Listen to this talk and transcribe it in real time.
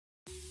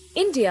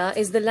India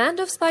is the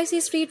land of spicy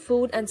street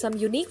food and some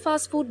unique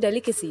fast food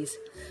delicacies.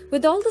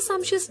 With all the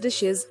sumptuous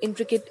dishes,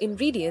 intricate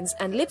ingredients,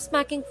 and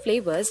lip-smacking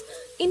flavors,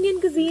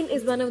 Indian cuisine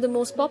is one of the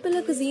most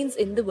popular cuisines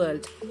in the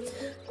world.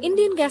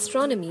 Indian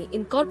gastronomy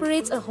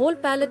incorporates a whole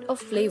palette of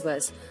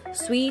flavors: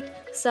 sweet,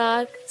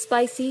 sour,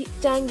 spicy,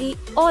 tangy,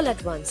 all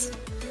at once.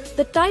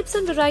 The types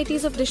and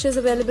varieties of dishes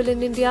available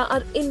in India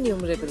are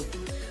innumerable.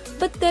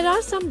 But there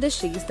are some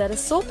dishes that are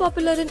so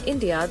popular in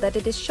India that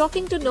it is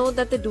shocking to know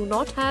that they do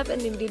not have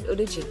an Indian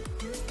origin.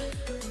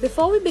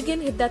 Before we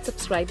begin, hit that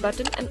subscribe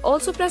button and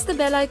also press the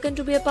bell icon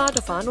to be a part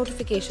of our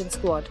notification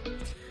squad.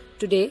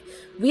 Today,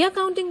 we are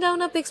counting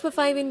down our picks for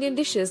 5 Indian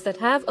dishes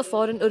that have a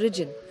foreign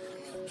origin.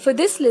 For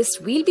this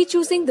list, we'll be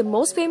choosing the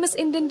most famous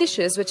Indian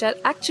dishes which are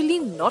actually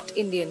not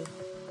Indian.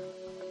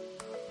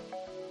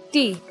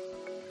 Tea.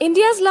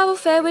 India's love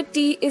affair with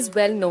tea is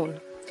well known.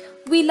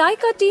 We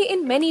like our tea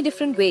in many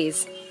different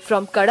ways,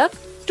 from kadak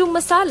to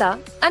masala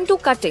and to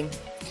cutting.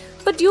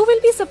 But you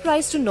will be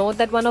surprised to know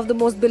that one of the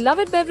most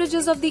beloved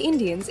beverages of the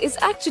Indians is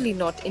actually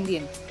not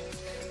Indian.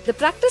 The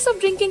practice of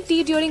drinking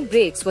tea during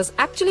breaks was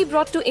actually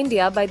brought to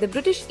India by the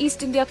British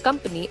East India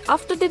Company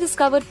after they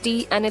discovered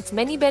tea and its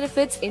many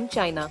benefits in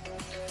China.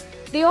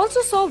 They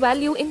also saw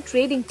value in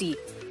trading tea.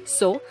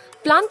 So,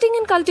 planting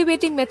and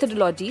cultivating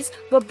methodologies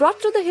were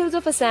brought to the hills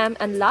of Assam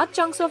and large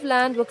chunks of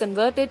land were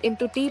converted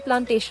into tea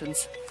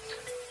plantations.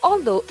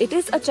 Although it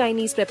is a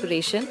Chinese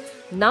preparation,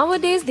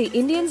 nowadays the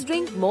Indians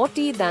drink more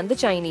tea than the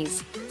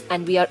Chinese,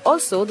 and we are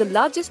also the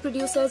largest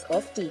producers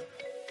of tea.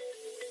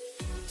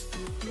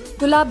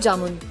 Gulab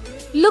Jamun.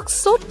 Looks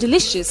so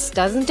delicious,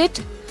 doesn't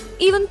it?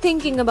 Even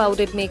thinking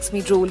about it makes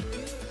me drool.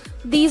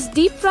 These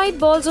deep-fried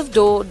balls of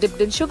dough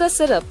dipped in sugar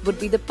syrup would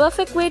be the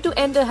perfect way to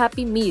end a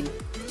happy meal.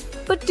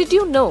 But did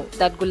you know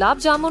that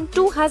Gulab Jamun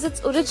too has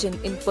its origin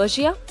in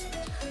Persia?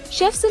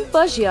 Chefs in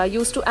Persia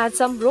used to add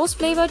some rose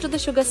flavor to the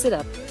sugar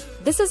syrup.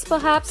 This is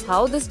perhaps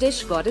how this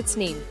dish got its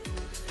name.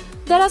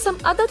 There are some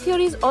other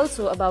theories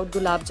also about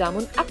Gulab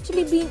Jamun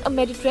actually being a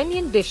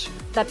Mediterranean dish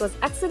that was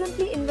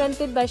accidentally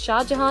invented by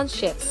Shah Jahan's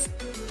chefs.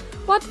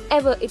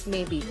 Whatever it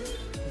may be,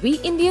 we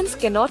Indians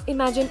cannot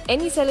imagine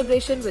any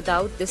celebration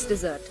without this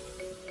dessert.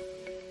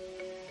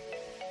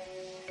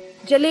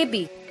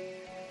 Jalebi.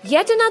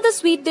 Yet another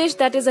sweet dish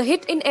that is a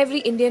hit in every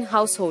Indian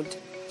household.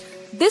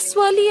 This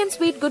swirly and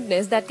sweet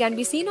goodness that can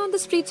be seen on the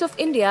streets of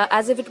India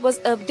as if it was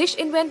a dish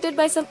invented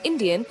by some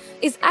Indian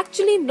is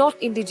actually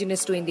not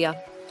indigenous to India.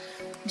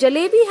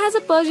 Jalebi has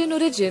a Persian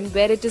origin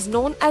where it is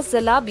known as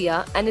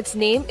zalabia and its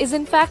name is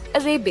in fact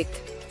Arabic.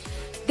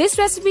 This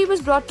recipe was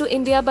brought to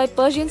India by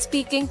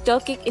Persian-speaking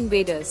Turkic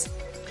invaders.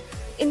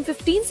 In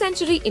 15th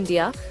century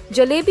India,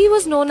 jalebi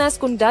was known as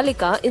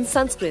kundalika in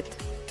Sanskrit.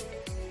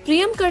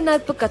 Priyam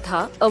Karnarpa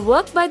Katha, a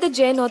work by the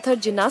Jain author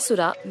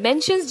Jinasura,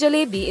 mentions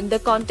jalebi in the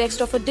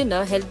context of a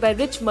dinner held by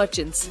rich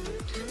merchants.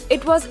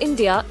 It was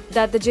India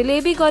that the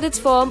jalebi got its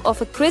form of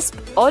a crisp,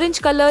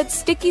 orange-colored,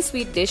 sticky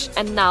sweet dish,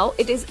 and now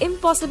it is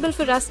impossible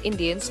for us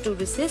Indians to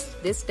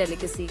resist this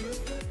delicacy.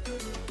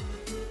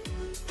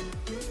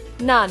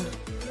 Naan.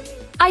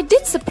 I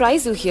did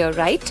surprise you here,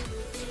 right?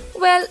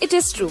 Well, it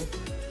is true.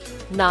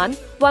 Naan,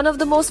 one of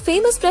the most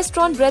famous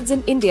restaurant breads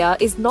in India,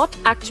 is not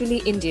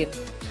actually Indian.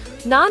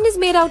 Naan is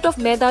made out of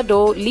maida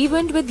dough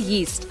leavened with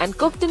yeast and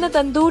cooked in a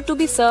tandoor to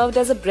be served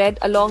as a bread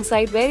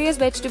alongside various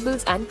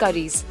vegetables and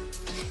curries.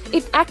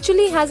 It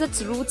actually has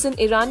its roots in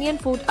Iranian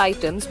food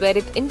items where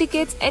it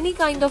indicates any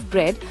kind of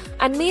bread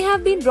and may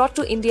have been brought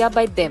to India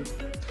by them.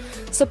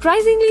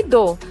 Surprisingly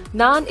though,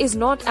 naan is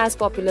not as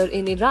popular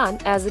in Iran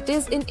as it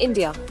is in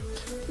India,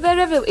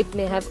 wherever it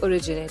may have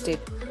originated.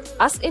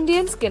 Us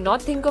Indians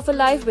cannot think of a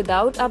life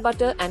without our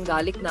butter and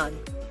garlic naan.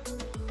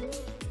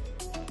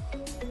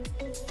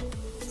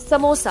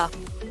 Samosa.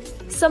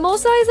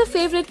 Samosa is a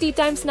favorite tea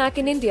time snack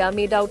in India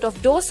made out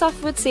of dough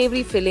stuffed with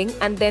savory filling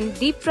and then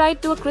deep fried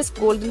to a crisp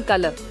golden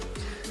color.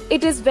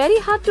 It is very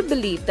hard to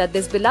believe that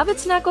this beloved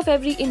snack of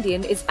every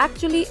Indian is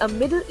actually a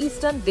Middle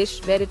Eastern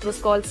dish where it was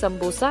called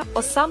sambosa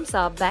or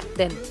samsa back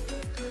then.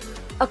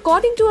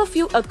 According to a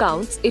few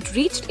accounts, it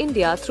reached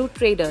India through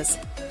traders.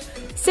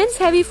 Since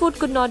heavy food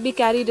could not be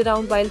carried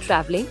around while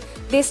traveling,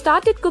 they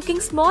started cooking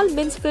small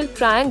mince-filled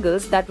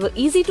triangles that were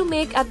easy to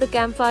make at the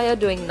campfire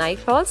during night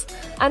halts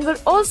and were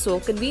also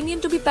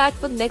convenient to be packed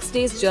for the next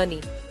day's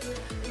journey.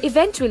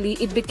 Eventually,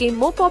 it became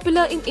more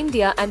popular in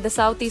India and the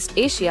Southeast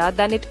Asia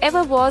than it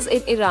ever was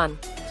in Iran.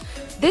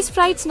 This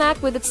fried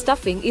snack with its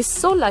stuffing is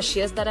so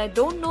luscious that I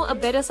don't know a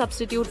better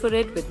substitute for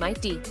it with my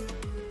tea.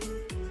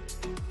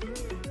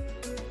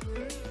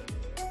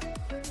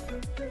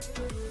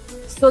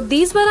 So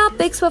these were our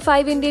picks for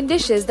 5 Indian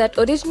dishes that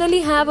originally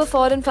have a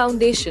foreign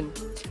foundation.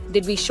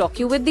 Did we shock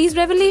you with these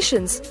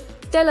revelations?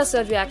 Tell us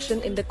your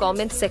reaction in the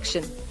comments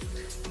section.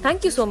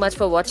 Thank you so much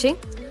for watching.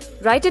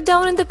 Write it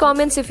down in the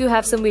comments if you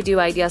have some video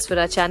ideas for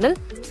our channel.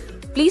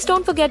 Please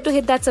don't forget to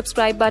hit that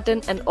subscribe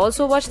button and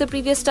also watch the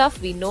previous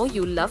stuff we know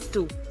you love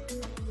too.